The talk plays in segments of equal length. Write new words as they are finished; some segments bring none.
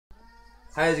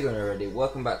How's it going already?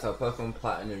 Welcome back to our Pokemon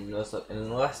Platinum Nuzlocke. In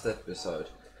the last episode,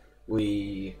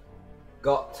 we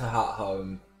got to Heart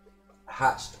Home,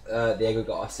 hatched the egg we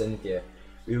got off Cynthia.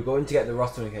 We were going to get the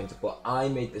Rotom encounter, but I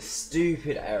made the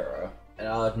stupid error, and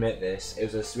I'll admit this,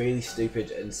 it was a really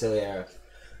stupid and silly error,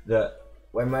 that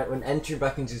when entering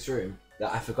back into this room,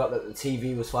 that I forgot that the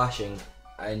TV was flashing,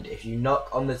 and if you knock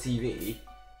on the TV,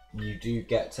 you do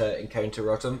get to encounter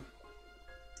Rotom.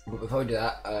 But before we do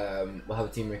that, we'll have a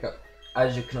team recap.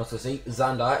 As you can also see,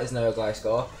 Xandar is now a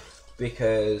Gliscor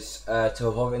because to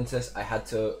evolve into this, I had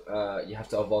to you have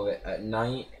to evolve it at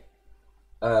night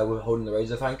with holding the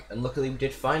Razor Fang, and luckily we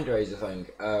did find a Razor Fang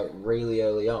really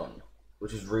early on,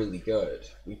 which was really good.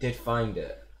 We did find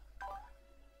it.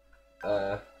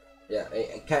 Yeah,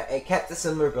 it kept a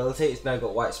similar ability. It's now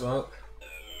got White Smoke,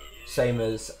 same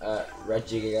as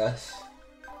Reggie, I guess.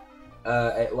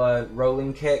 It learned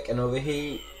Rolling Kick and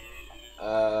Overheat.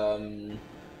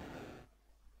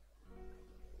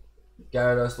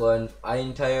 Gyarados learned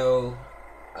Iron Tail,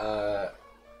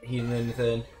 Healing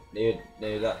anything, needed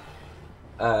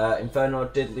that. Inferno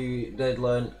did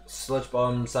learn Sludge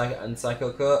Bomb and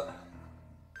Psycho Cut.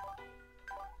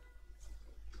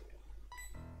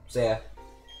 So yeah,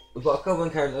 we've got a couple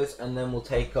of characters, and then we'll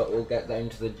get down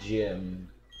to the gym.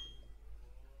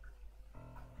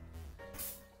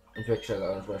 I'm pretty sure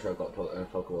I got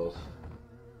pokeballs.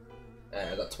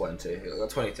 I got 20. I got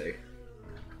 22.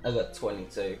 I got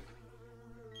 22.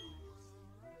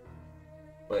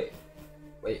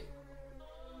 Wait.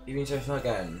 You mean search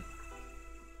again?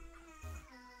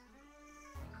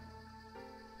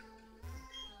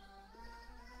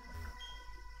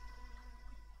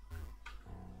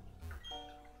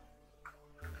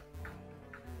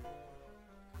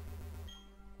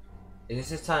 Is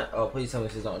this a time? Oh, please tell me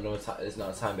this is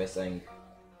not a time-based thing.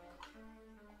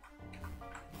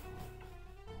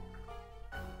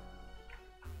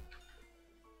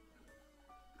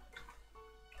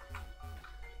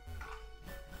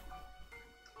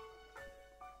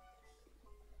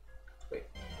 Wait.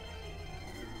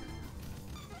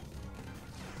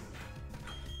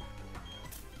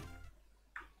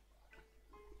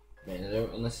 Man,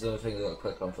 unless there's other things I gotta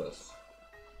click on first.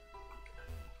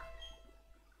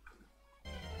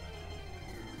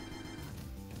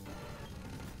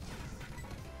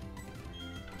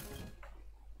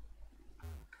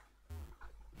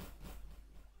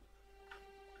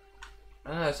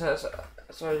 I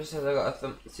sorry, I just said I got a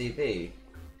thump the TV.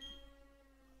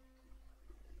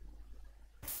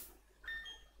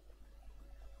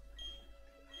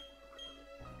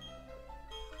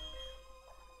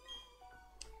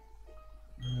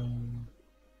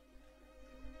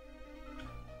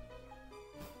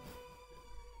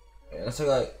 Yeah, that's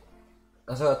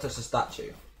how I touch the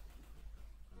statue.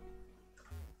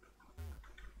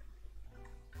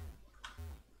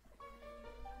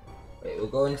 Wait, we'll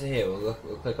go into here, we'll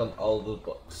click on all the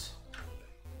books.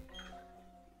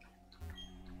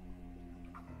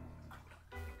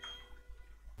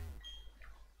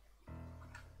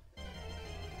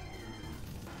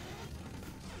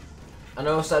 I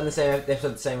know I'm starting the same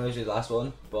episode the same way as the last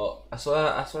one, but I swear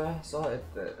I saw it.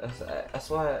 I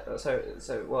swear that's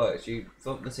how it works. You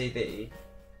thump the TV.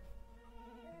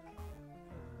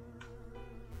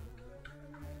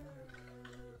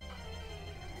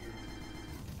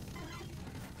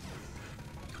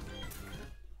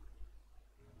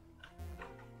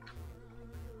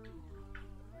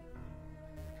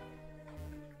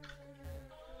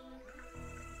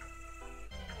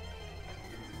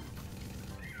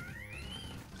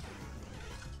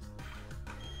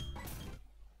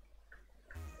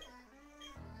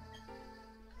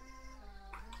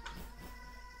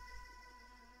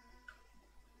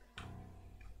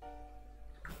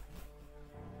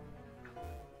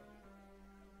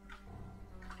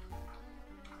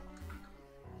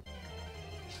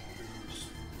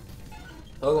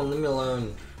 Hold on, leave me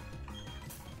alone.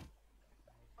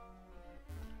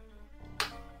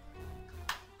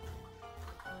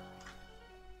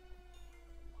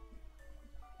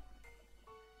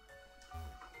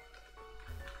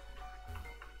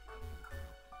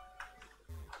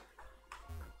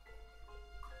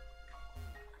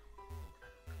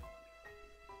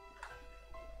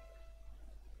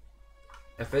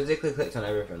 I physically clicked on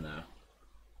everything now.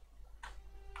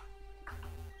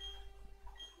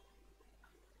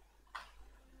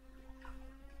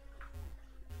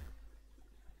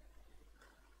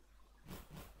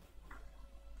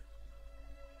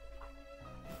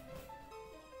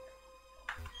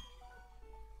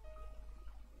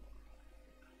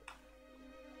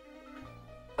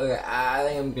 Okay, I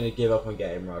think I'm gonna give up on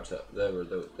getting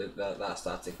that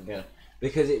static again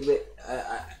because it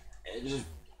just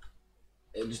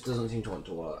just doesn't seem to want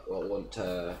to work, or want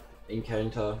to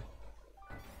encounter.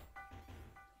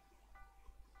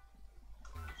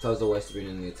 So it's a waste of being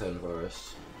in the Eternal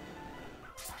Forest.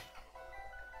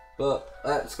 But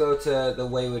let's go to the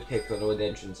Wayward Cape and where the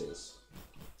entrance is.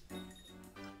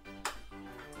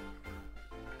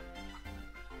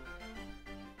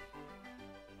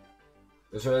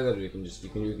 It's really good. You can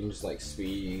just like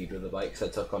speed with the bike. So I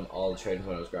took on all the trains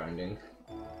when I was grinding.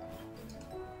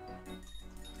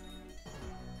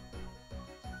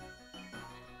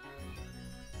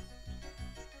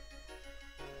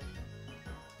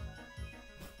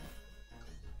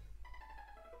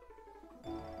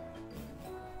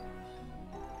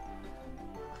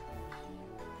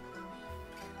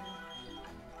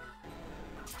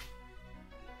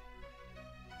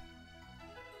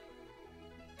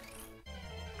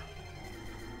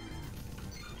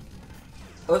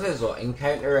 Also, as well,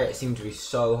 encounter rate seemed to be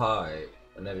so high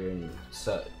whenever you're in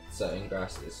certain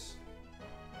grasses.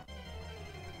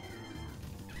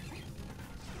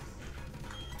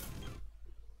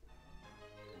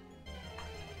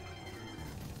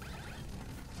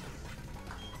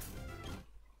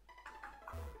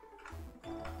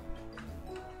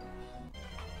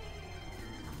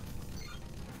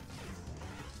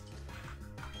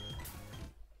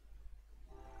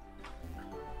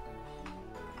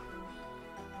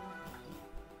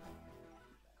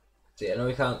 See, I know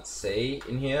we can't see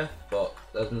in here, but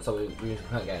that doesn't stop it means we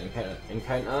can't get an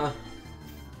encounter.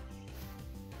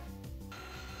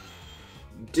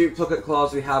 Duplicate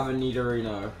claws, we have a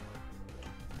Nidorino.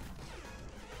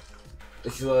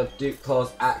 This is where Dupe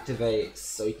Claws activates,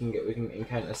 so we can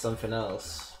encounter something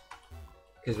else.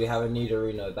 Because we have a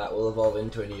Nidorino that will evolve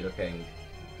into a Nidoking.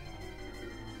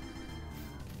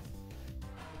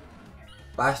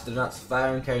 Bastard, that's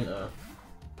fire encounter.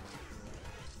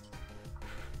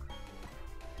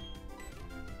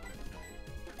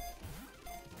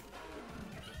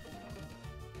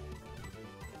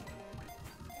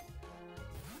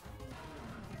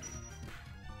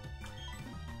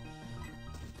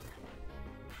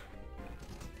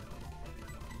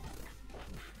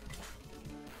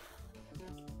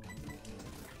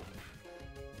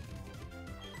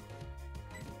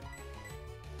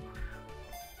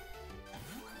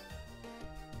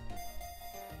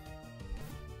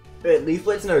 Wait, Leaf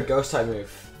Blade's no ghost type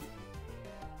move.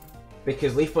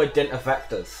 Because Leaf Blade didn't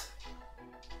affect us.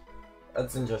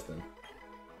 That's interesting.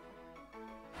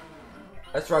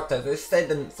 Let's rock type. This stayed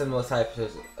in similar types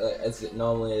as it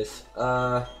normally is.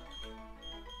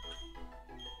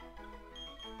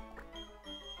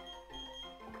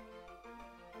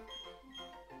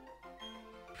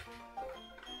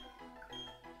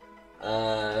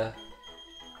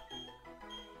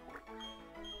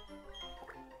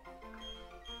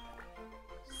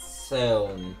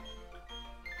 Sound.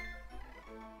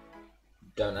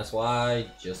 Don't ask why,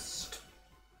 it's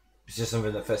just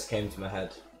something that first came to my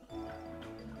head.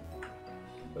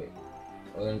 Wait,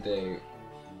 what we're gonna do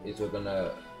is we're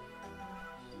gonna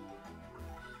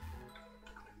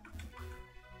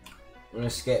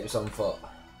escape this on foot.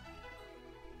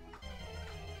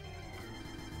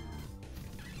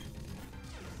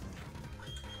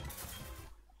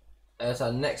 As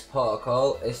our next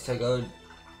protocol is to go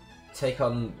take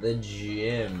on the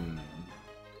gym.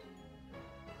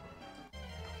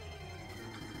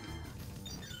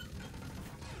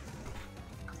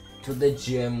 To the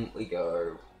gym we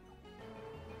go.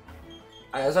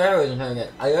 As I always saying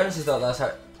it, I honestly thought that's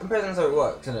how it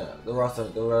works, isn't it? The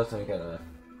roster kind.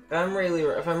 If I'm really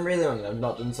wrong and I've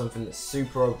not done something that's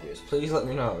super obvious, please let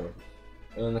me know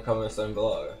in the comments down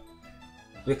below.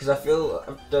 Because I feel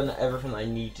I've done everything I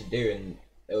need to do in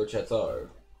Il Chateau.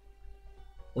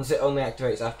 Once it only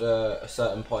activates after a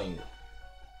certain point.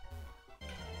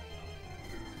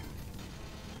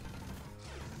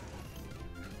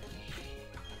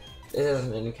 This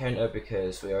isn't an encounter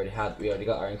because we already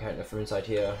got our encounter from inside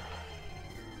here.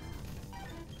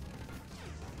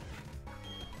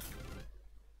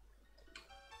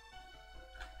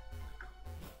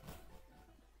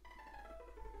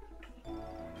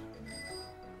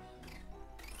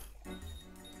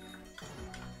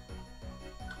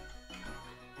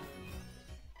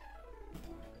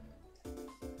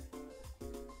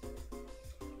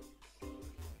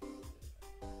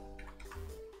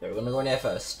 Yeah, we're gonna go in here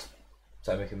first,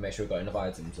 so we can make sure we've got enough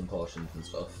items and potions and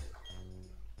stuff.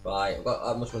 Right, I've got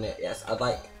that much money. Yes, I'd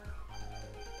like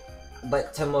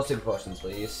 10 more super potions,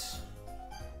 please.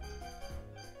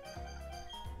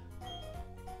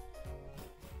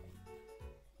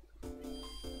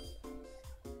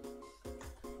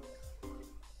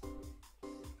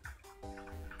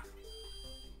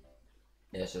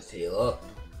 Let's just heal up.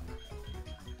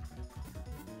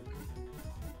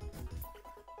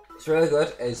 It's really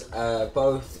good. Is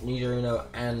both Nidorino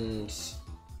and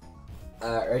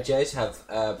Regice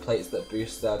have plates that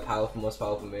boost their most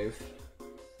powerful move.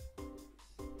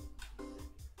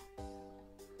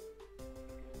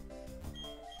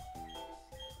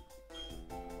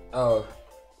 Oh,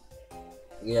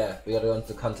 yeah, we gotta go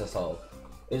into the contest hall.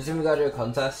 Isn't we gotta do a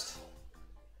contest?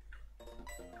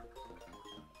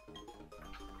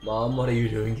 Mom, what are you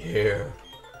doing here?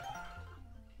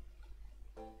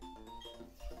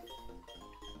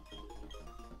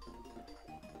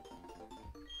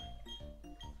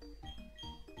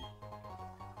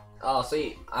 Oh,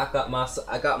 see, I got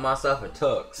myself a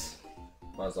tux.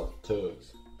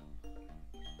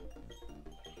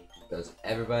 Because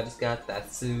everybody's got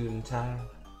that suit and tie.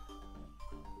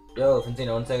 Yo,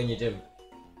 Fantina, one second in your gym.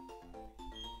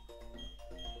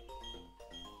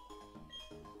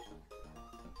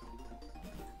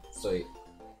 Sweet.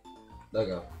 There we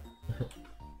go.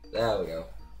 There we go.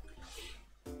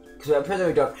 Because I'm pretty sure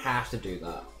we don't have to do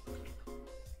that.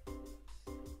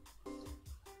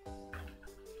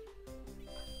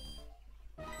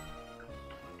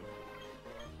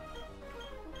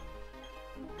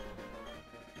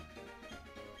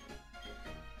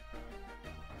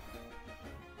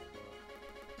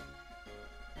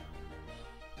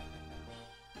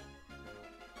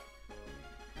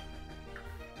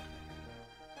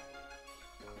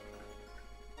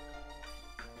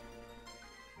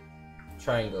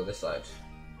 Triangle this side.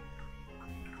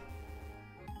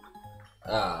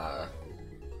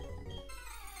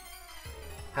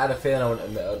 Had a feeling I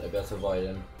wouldn't be able to avoid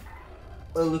him.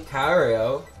 Oh,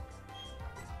 Lucario.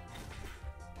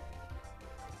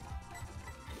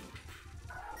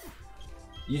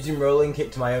 Using rolling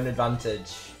kick to my own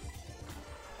advantage.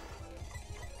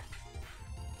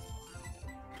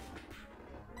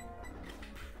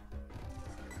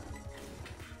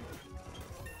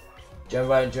 Do you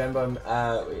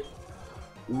remember,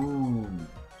 ooh.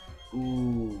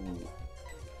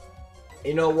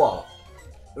 You know what?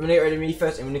 I'm gonna get rid of me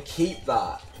first. I'm gonna keep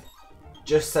that.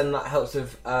 Just then that helps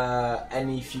with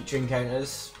any future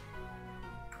encounters.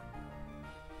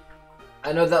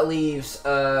 I know that leaves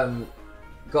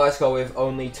Gliscor with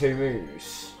only 2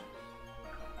 moves.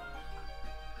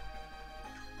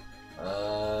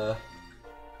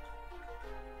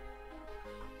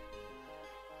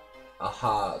 A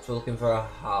heart. We're looking for a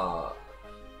heart.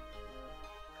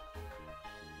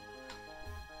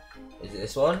 Is it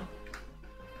this one?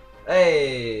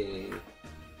 Hey!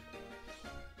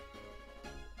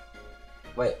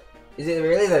 Wait, is it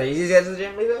really that easy to get to the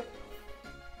gym leader?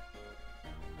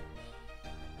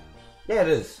 Yeah, it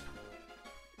is.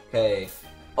 Okay.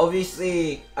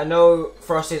 Obviously, I know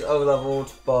Frosty's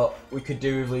overleveled, but we could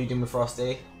do with leading with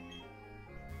Frosty.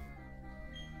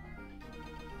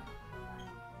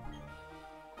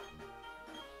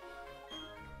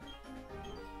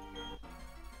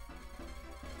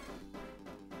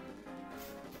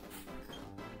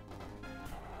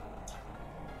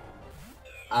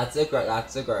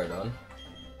 That's a great one.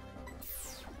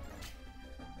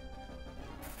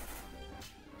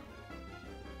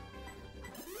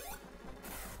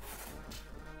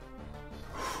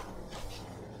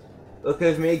 Look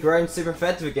at me growing super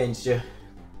effective against you.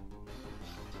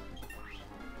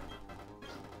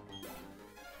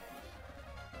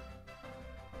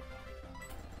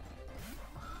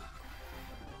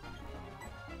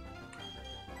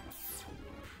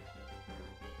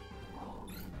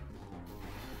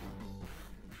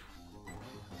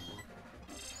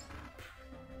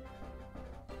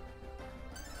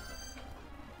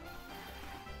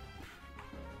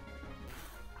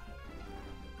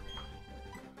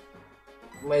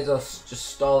 May as well just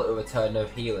stall it with a turn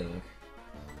of healing.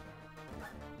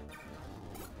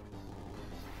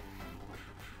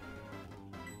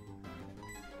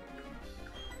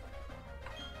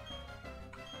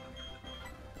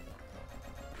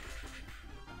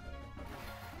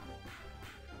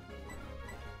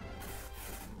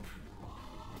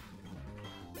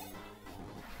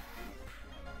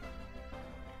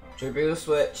 We'll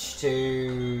switch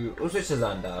to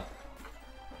Xander.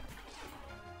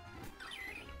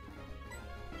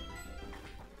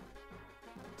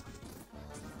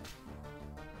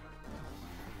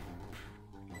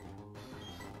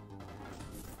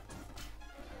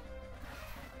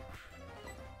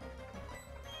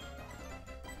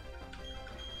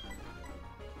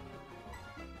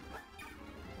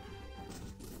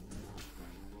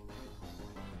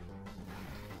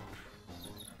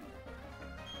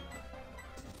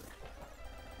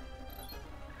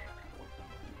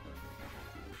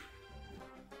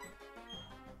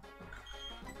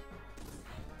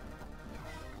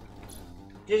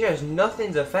 Just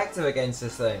nothing's effective against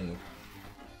this thing.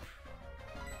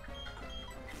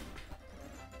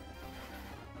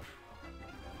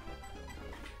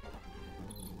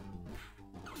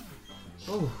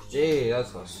 Oh, gee,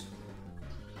 that's close.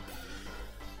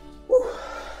 Whew.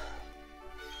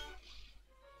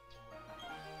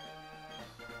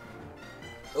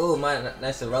 Oh man,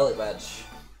 nice relic badge.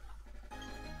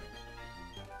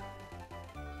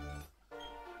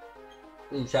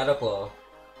 Ooh, Shadow Claw.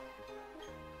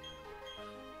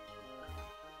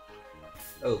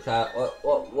 Oh,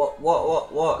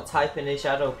 what typing is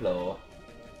Shadow Claw?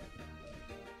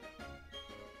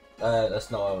 That's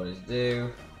not what I wanted to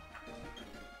do.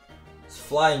 It's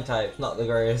flying type, not the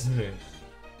greatest move.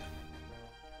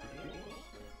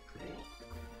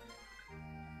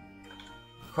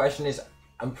 Question is,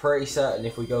 I'm pretty certain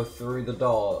if we go through the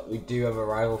door, we do have a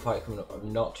rival fight coming up.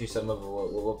 I'm not too certain whether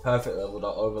we're perfect leveled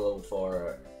or over leveled for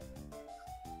it.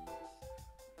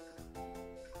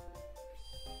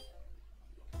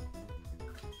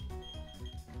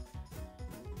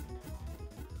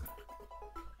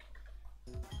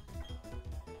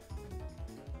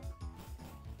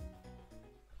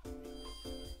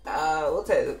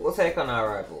 We'll take on our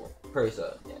rival. Pretty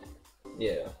certain, yeah.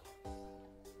 Yeah.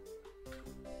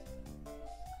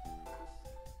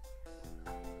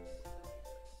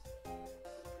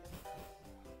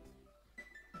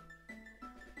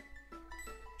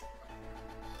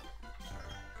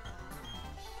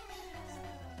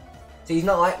 See, he's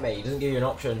not like me, he doesn't give you an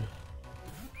option.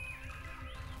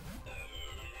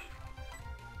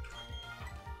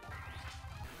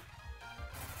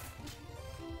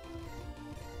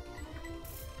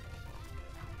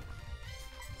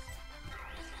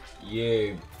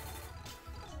 You.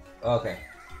 Okay.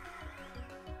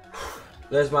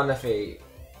 There's my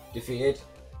defeated.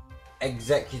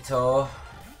 Executor.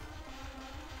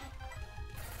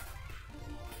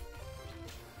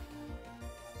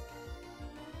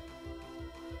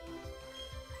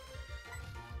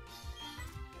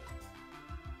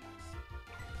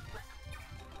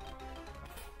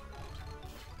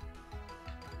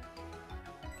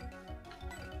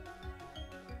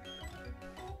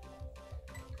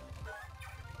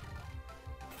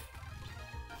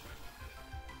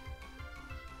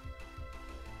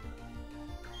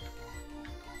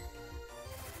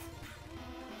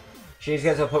 She needs to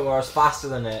get to a point where I was faster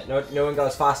than it. No one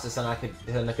goes faster than I could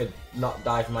not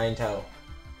die from my intel.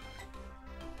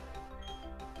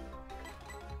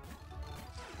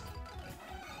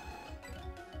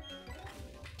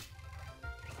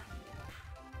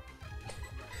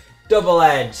 Double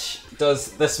Edge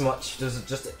does this much. Does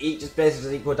just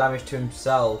basically equal damage to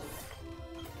himself.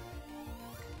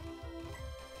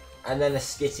 And then a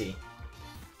Skitty.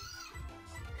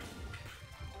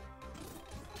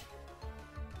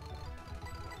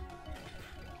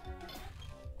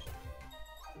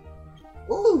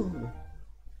 Ooh.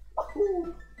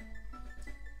 Ooh.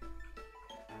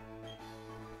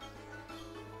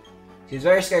 She's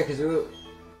very scared because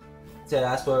so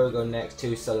that's where we go next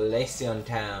to Celestion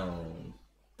Town.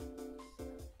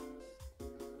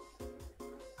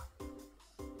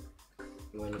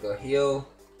 We're gonna go heal.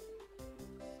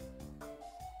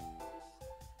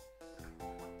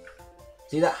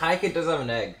 See, that hiker does have an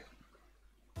egg.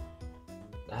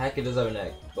 The hiker does have an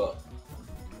egg, but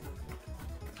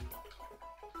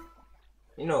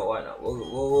you know what? Why not?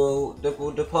 We'll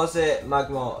deposit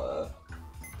magma.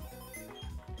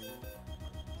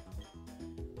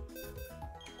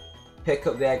 Pick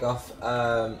up the egg off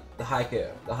the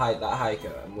hiker, that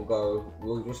hiker, and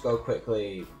we'll just go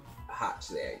quickly hatch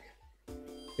the egg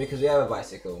because we have a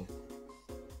bicycle.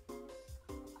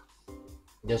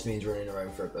 It just means running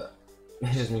around for a bit.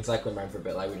 It just means cycling around for a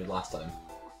bit like we did last time.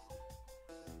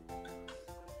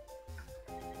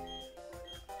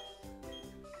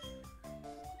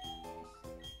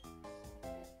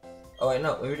 Oh wait,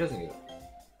 no, maybe it doesn't get it.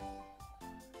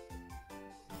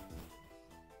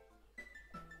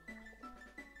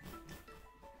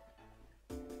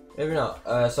 Maybe not.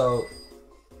 So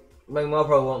Magma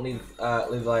probably won't leave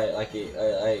like he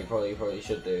probably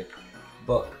should do,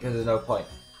 but because there's no point.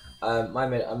 My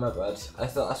bad. I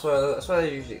thought that's why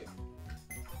they usually.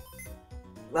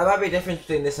 There might be a difference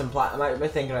between this and plat. I might be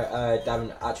thinking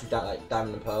diamond, like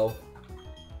diamond and pearl.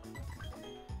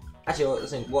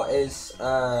 Actually, what is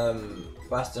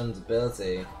Bastion's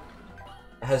ability?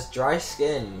 It has dry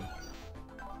skin,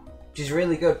 which is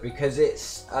really good because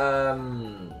it's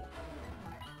holding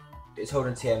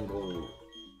TM.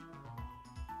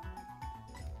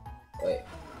 Wait,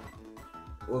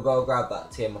 we'll go grab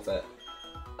that TM off it.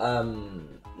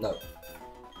 No.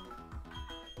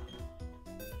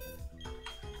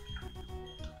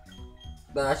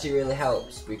 that actually really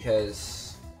helps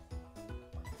because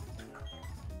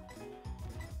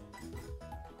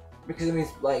it means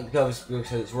like because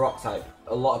it's rock type.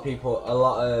 A lot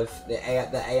of the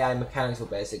AI mechanics will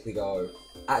basically go.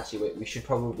 Actually, we should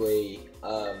probably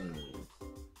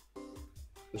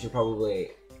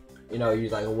you know,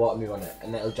 use like a water move on it,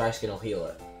 and then dry skin will heal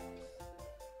it.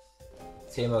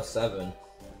 Team of 7,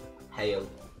 hail.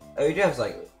 Oh, you do have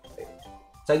like.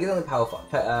 So I get on the power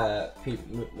 5,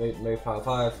 move power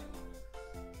 5.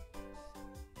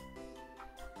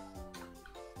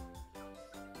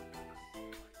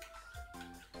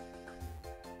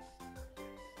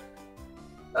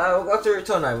 We'll go to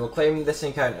return now. We'll claim this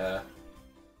encounter.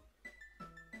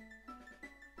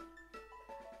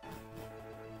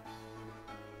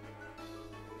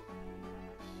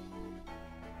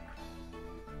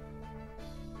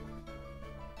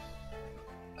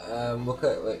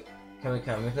 Wait. Can we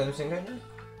claim this encounter?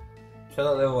 Turn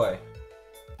out the other way.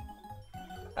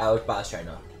 With Bass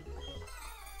Trainer.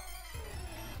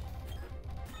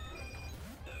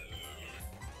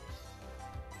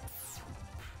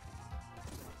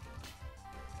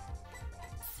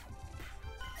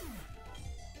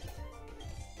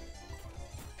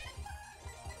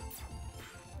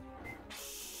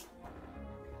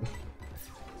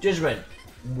 Judgment,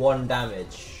 1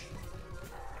 damage.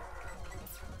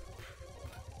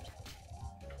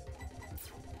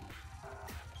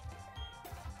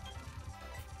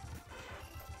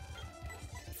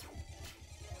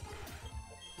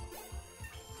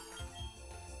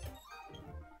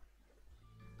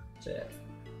 That's it.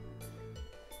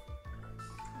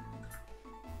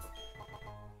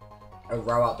 A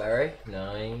robot berry,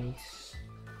 nice.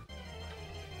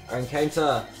 Our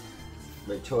encounter,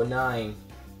 return 9.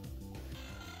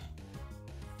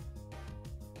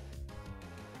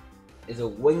 Is a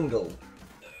Wingle.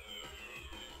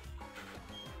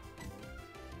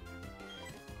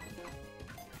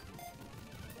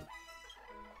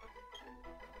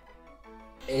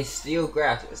 A Steel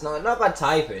Grass. It's not bad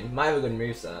typing. Might have a good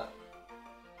moveset.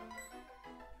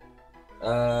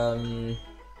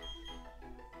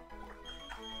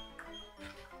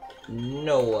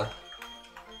 No.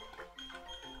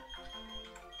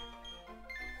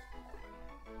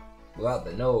 Without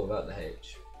the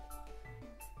H.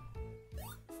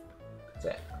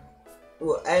 So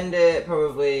we'll end it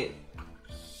probably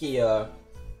here.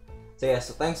 So yeah,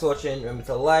 so thanks for watching. Remember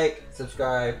to like,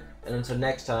 subscribe, and until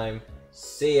next time,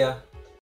 see ya.